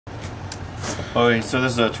Okay, so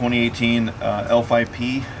this is a 2018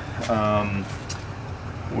 L5P.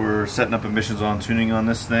 We're setting up emissions on tuning on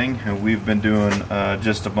this thing, and we've been doing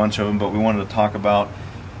just a bunch of them, but we wanted to talk about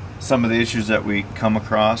some of the issues that we come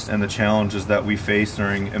across and the challenges that we face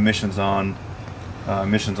during emissions on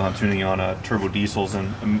tuning on turbo diesels,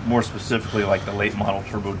 and more specifically like the late model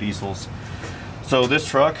turbo diesels. So this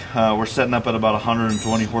truck, we're setting up at about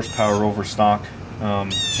 120 horsepower over stock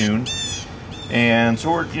tune. And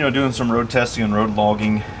so we're doing some road testing and road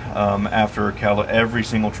logging after every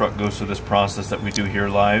single truck goes through this process that we do here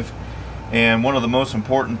live. And one of the most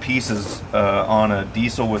important pieces on a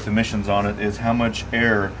diesel with emissions on it is how much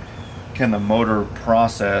air can the motor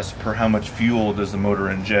process per how much fuel does the motor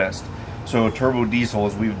ingest. So a turbo diesel,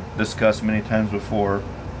 as we've discussed many times before,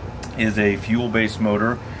 is a fuel-based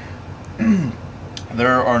motor.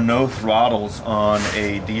 There are no throttles on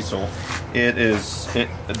a diesel.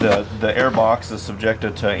 The air box is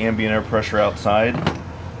subjected to ambient air pressure outside,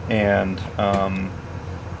 and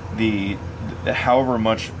however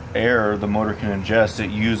much air the motor can ingest,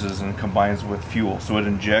 it uses and combines with fuel. So it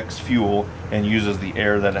injects fuel and uses the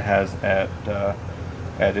air that it has at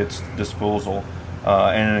its disposal,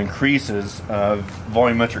 and it increases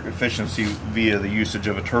volumetric efficiency via the usage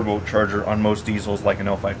of a turbocharger on most diesels like an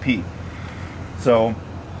L5P. So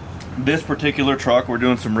this particular truck, we're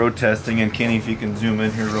doing some road testing, and Kenny, if you can zoom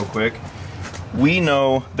in here real quick. We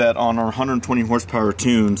know that on our 120 horsepower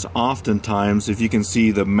tunes, oftentimes, if you can see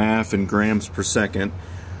the math in grams per second,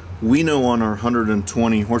 we know on our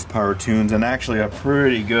 120 horsepower tunes, and actually a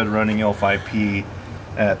pretty good running L5P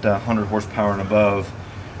at 100 horsepower and above,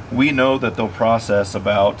 we know that they'll process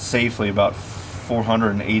safely about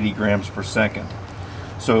 480 grams per second.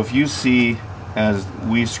 So if you see, as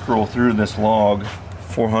we scroll through this log,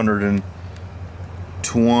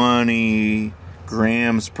 420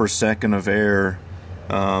 grams per second of air,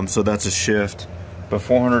 so that's a shift, but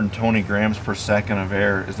 420 grams per second of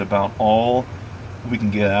air is about all we can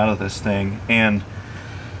get out of this thing. And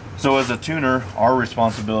so as a tuner, our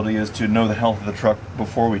responsibility is to know the health of the truck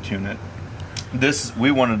before we tune it.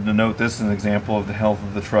 We wanted to note this is an example of the health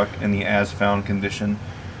of the truck in the as found condition.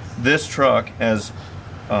 This truck, as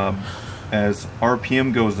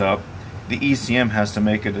RPM goes up, the ECM has to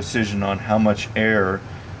make a decision on how much air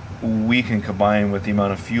we can combine with the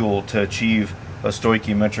amount of fuel to achieve a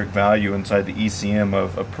stoichiometric value inside the ECM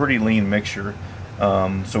of a pretty lean mixture,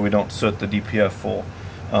 so we don't soot the DPF full,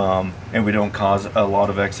 and we don't cause a lot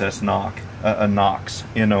of excess NOx,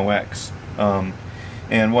 NOx. And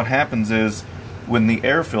what happens is, when the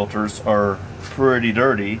air filters are pretty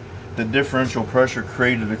dirty, the differential pressure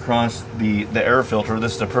created across the air filter,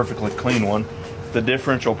 this is a perfectly clean one, the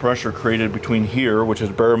differential pressure created between here, which is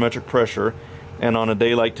barometric pressure, and on a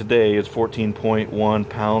day like today it's 14.1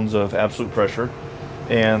 pounds of absolute pressure,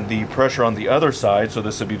 and the pressure on the other side, so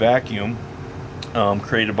this would be vacuum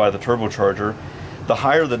created by the turbocharger, the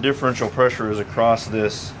higher the differential pressure is across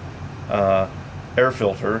this air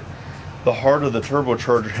filter, the harder the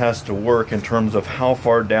turbocharger has to work in terms of how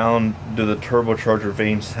far down do the turbocharger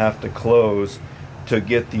vanes have to close to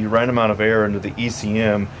get the right amount of air into the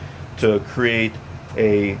ECM to create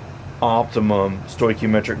a optimum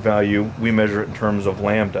stoichiometric value. We measure it in terms of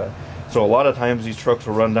lambda. So a lot of times these trucks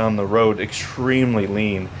will run down the road extremely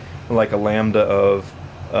lean, like a lambda of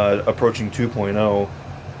approaching 2.0,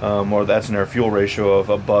 or that's an air fuel ratio of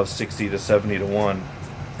above 60 to 70 to 1.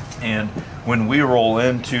 And when we roll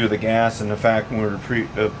into the gas, and in fact when we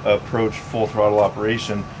approach full throttle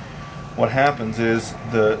operation, what happens is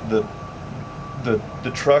the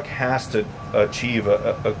truck has to achieve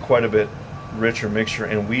a quite a bit richer mixture,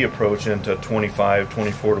 and we approach into 24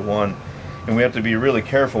 to 1. And we have to be really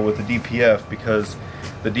careful with the DPF, because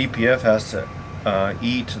the DPF has to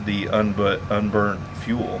eat the unburnt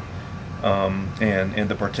fuel and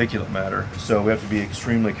the particulate matter. So we have to be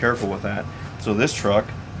extremely careful with that. So this truck,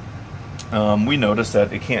 we noticed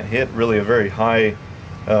that it can't hit really a very high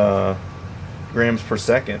grams per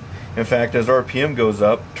second. In fact, as RPM goes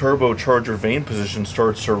up, turbocharger vane position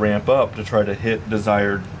starts to ramp up to try to hit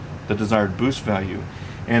the desired boost value.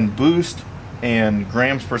 And boost and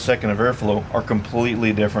grams per second of airflow are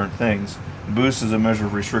completely different things. Boost is a measure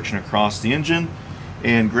of restriction across the engine,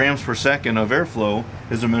 and grams per second of airflow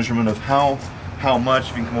is a measurement of how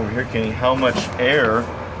much, if you can come over here, Kenny, how much air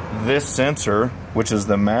this sensor, which is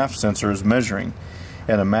the MAF sensor, is measuring.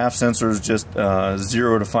 And a MAF sensor is just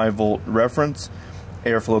 0 to 5 volt reference.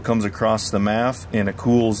 Airflow comes across the MAF and it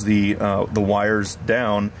cools the wires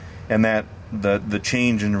down, and that the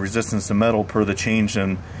change in resistance to metal per the change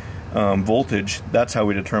in voltage, that's how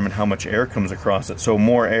we determine how much air comes across it. So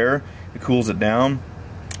more air, it cools it down,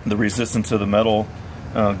 the resistance of the metal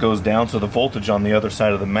goes down, so the voltage on the other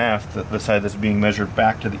side of the MAF, the side that's being measured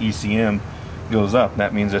back to the ECM, goes up.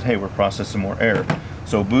 That means that, hey, we're processing more air.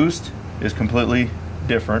 So boost is completely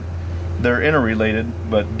different. They're interrelated,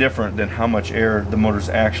 but different than how much air the motor's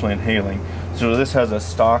actually inhaling. So this has a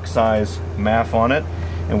stock size MAF on it,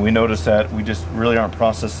 and we notice that we just really aren't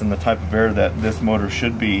processing the type of air that this motor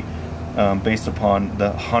should be, based upon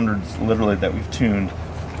the hundreds literally that we've tuned.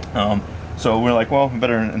 So we're like, well, we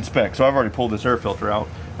better inspect. So I've already pulled this air filter out,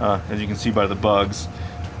 as you can see by the bugs.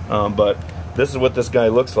 But this is what this guy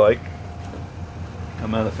looks like.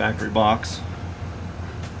 Come out of the factory box,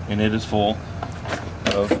 and it is full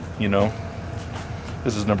of, you know,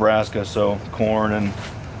 this is Nebraska, so corn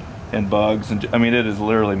and bugs, and I mean, it is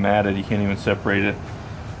literally matted. You can't even separate it,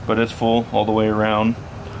 but it's full all the way around.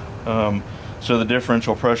 So the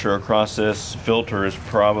differential pressure across this filter is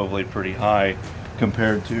probably pretty high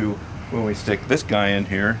compared to when we stick this guy in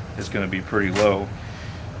here. It's going to be pretty low.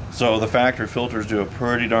 So the factory filters do a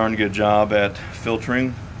pretty darn good job at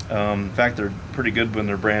filtering. In fact, they're pretty good when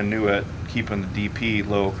they're brand new at keeping the DP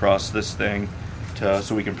low across this thing,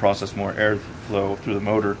 so we can process more airflow through the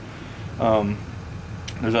motor.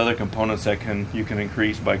 There's other components that you can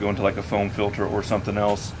increase by going to like a foam filter or something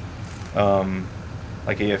else.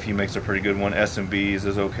 Like AFE makes a pretty good one. S&B's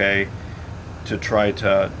is okay to try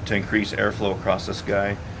to increase airflow across this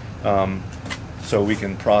guy, so we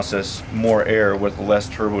can process more air with less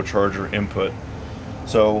turbocharger input.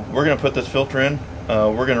 So we're going to put this filter in.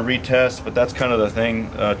 We're going to retest, but that's kind of the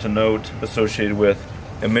thing to note associated with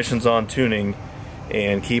emissions on tuning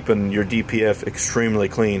and keeping your DPF extremely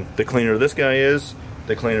clean. The cleaner this guy is,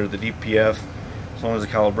 the cleaner the DPF, as long as the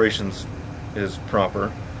calibration is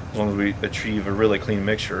proper, as long as we achieve a really clean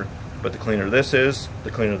mixture. But the cleaner this is,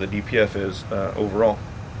 the cleaner the DPF is overall.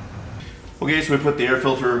 Okay, so we put the air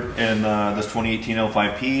filter in this 2018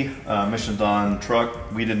 L5P, emissions on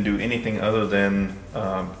truck. We didn't do anything other than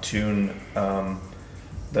tune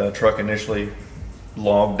the truck initially,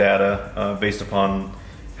 log data based upon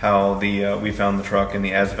how we found the truck in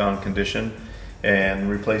the as found condition, and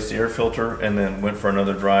replaced the air filter, and then went for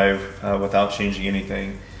another drive without changing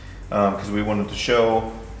anything, because we wanted to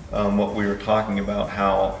show what we were talking about,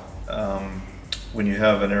 how when you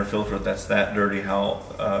have an air filter that's that dirty, how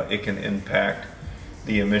it can impact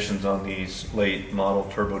the emissions on these late model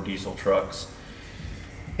turbo diesel trucks.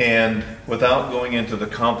 And without going into the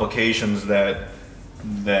complications that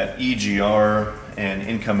EGR and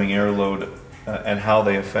incoming air load and how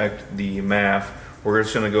they affect the MAF, we're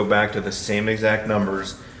just going to go back to the same exact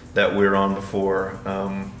numbers that we were on before.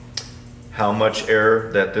 How much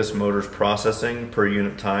air that this motor's processing per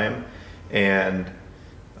unit time, and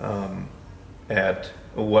at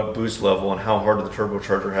what boost level, and how hard the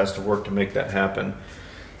turbocharger has to work to make that happen.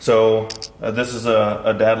 So this is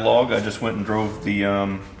a data log. I just went and drove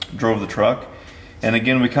the truck. And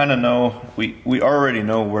again, we kind of know, we already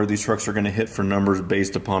know where these trucks are going to hit for numbers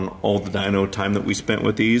based upon all the dyno time that we spent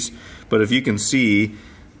with these. But if you can see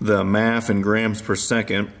the MAF in grams per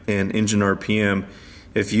second and engine RPM,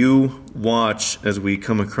 if you watch as we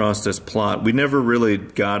come across this plot, we never really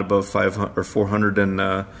got above 500 or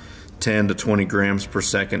 410 to 20 grams per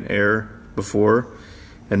second air before.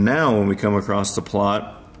 And now when we come across the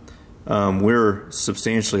plot, we're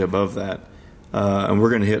substantially above that. And we're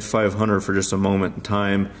going to hit 500 for just a moment in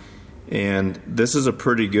time, and this is a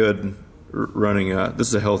pretty good running, this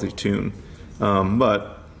is a healthy tune,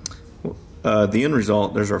 but the end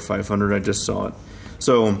result, there's our 500, I just saw it.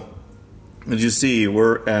 So as you see,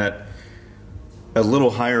 we're at a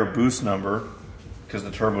little higher boost number because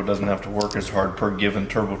the turbo doesn't have to work as hard per given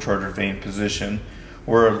turbocharger vane position.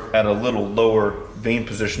 We're at a little lower vane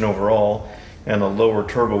position overall, and a lower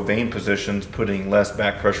turbo vane positions putting less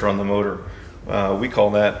back pressure on the motor. We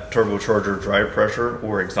call that turbocharger drive pressure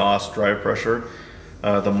or exhaust drive pressure.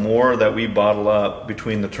 The more that we bottle up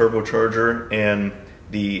between the turbocharger and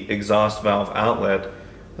the exhaust valve outlet,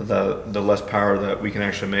 the less power that we can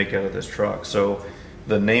actually make out of this truck. So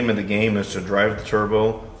the name of the game is to drive the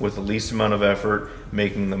turbo with the least amount of effort,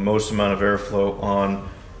 making the most amount of airflow on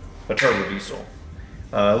a turbo diesel.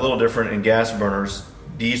 A little different in gas burners.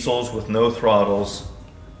 Diesels with no throttles,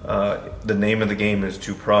 the name of the game is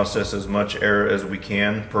to process as much air as we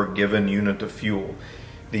can per given unit of fuel.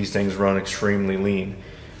 These things run extremely lean.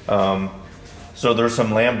 So there's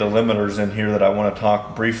some lambda limiters in here that I want to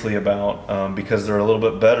talk briefly about because they're a little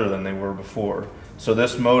bit better than they were before. So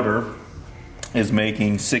this motor is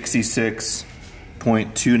making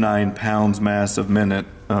 66.29 pounds mass of minute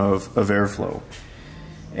of airflow,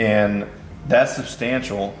 and that's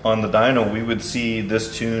substantial. On the dyno, we would see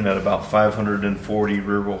this tune at about 540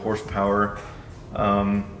 rear wheel horsepower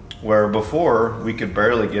where before we could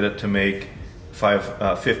barely get it to make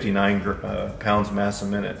 59 pounds mass a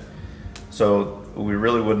minute. So we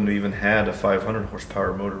really wouldn't have even had a 500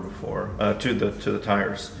 horsepower motor before to the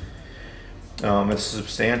tires. It's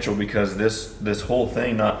substantial because this whole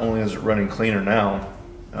thing, not only is it running cleaner now,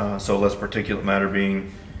 so less particulate matter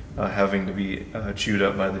being having to be chewed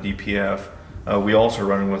up by the DPF, we also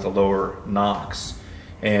running with a lower NOx.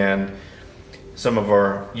 And some of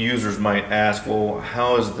our users might ask, well,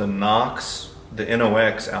 how is the NOx, the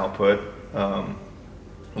NOx output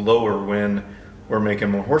lower when we're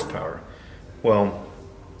making more horsepower? Well,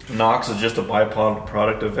 NOx is just a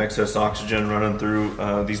byproduct of excess oxygen running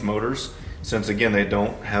through these motors. Since again, they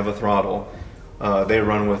don't have a throttle, they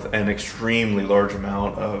run with an extremely large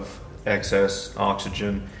amount of excess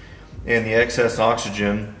oxygen. And the excess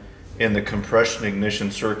oxygen in the compression ignition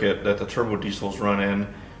circuit that the turbo diesels run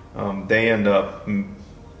in, they end up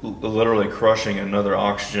literally crushing another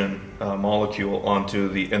oxygen molecule onto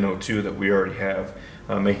the NO2 that we already have,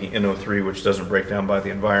 making NO3, which doesn't break down by the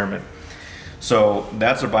environment. So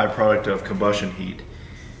that's a byproduct of combustion heat.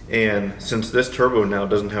 And since this turbo now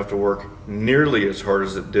doesn't have to work nearly as hard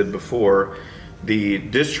as it did before, the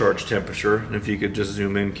discharge temperature, and if you could just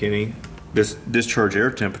zoom in, Kenny, this discharge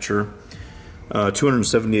air temperature,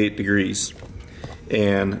 278 degrees.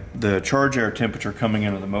 And the charge air temperature coming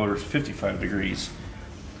into the motor is 55 degrees.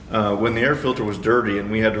 When the air filter was dirty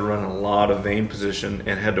and we had to run a lot of vane position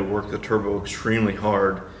and had to work the turbo extremely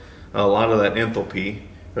hard, a lot of that enthalpy,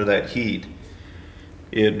 or that heat,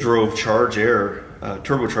 it drove charge air,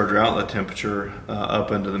 turbocharger outlet temperature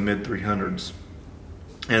up into the mid 300s.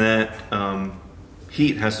 And that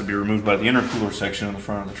heat has to be removed by the intercooler section in the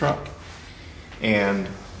front of the truck. And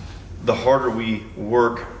the harder we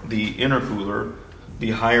work the intercooler,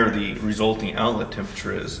 the higher the resulting outlet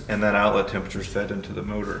temperature is, and that outlet temperature is fed into the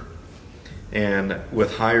motor. And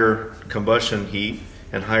with higher combustion heat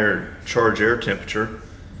and higher charge air temperature,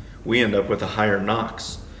 we end up with a higher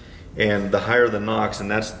NOx. And the higher the NOx, and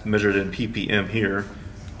that's measured in ppm here,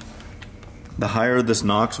 the higher this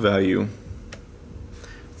NOx value,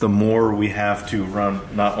 the more we have to run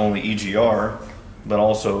not only EGR, but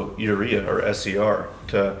also urea or SCR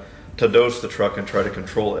to dose the truck and try to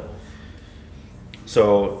control it.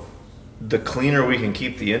 So the cleaner we can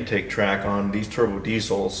keep the intake track on these turbo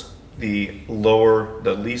diesels, the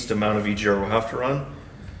least amount of EGR we'll have to run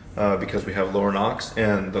because we have lower NOx,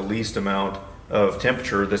 and the least amount of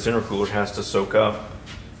temperature this intercooler has to soak up,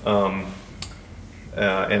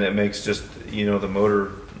 and it makes just, you know, the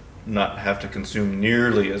motor not have to consume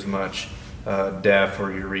nearly as much DAF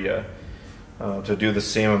or urea to do the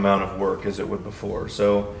same amount of work as it would before.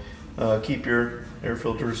 So keep your air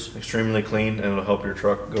filters extremely clean, and it'll help your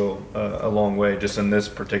truck go a long way just in this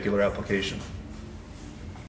particular application.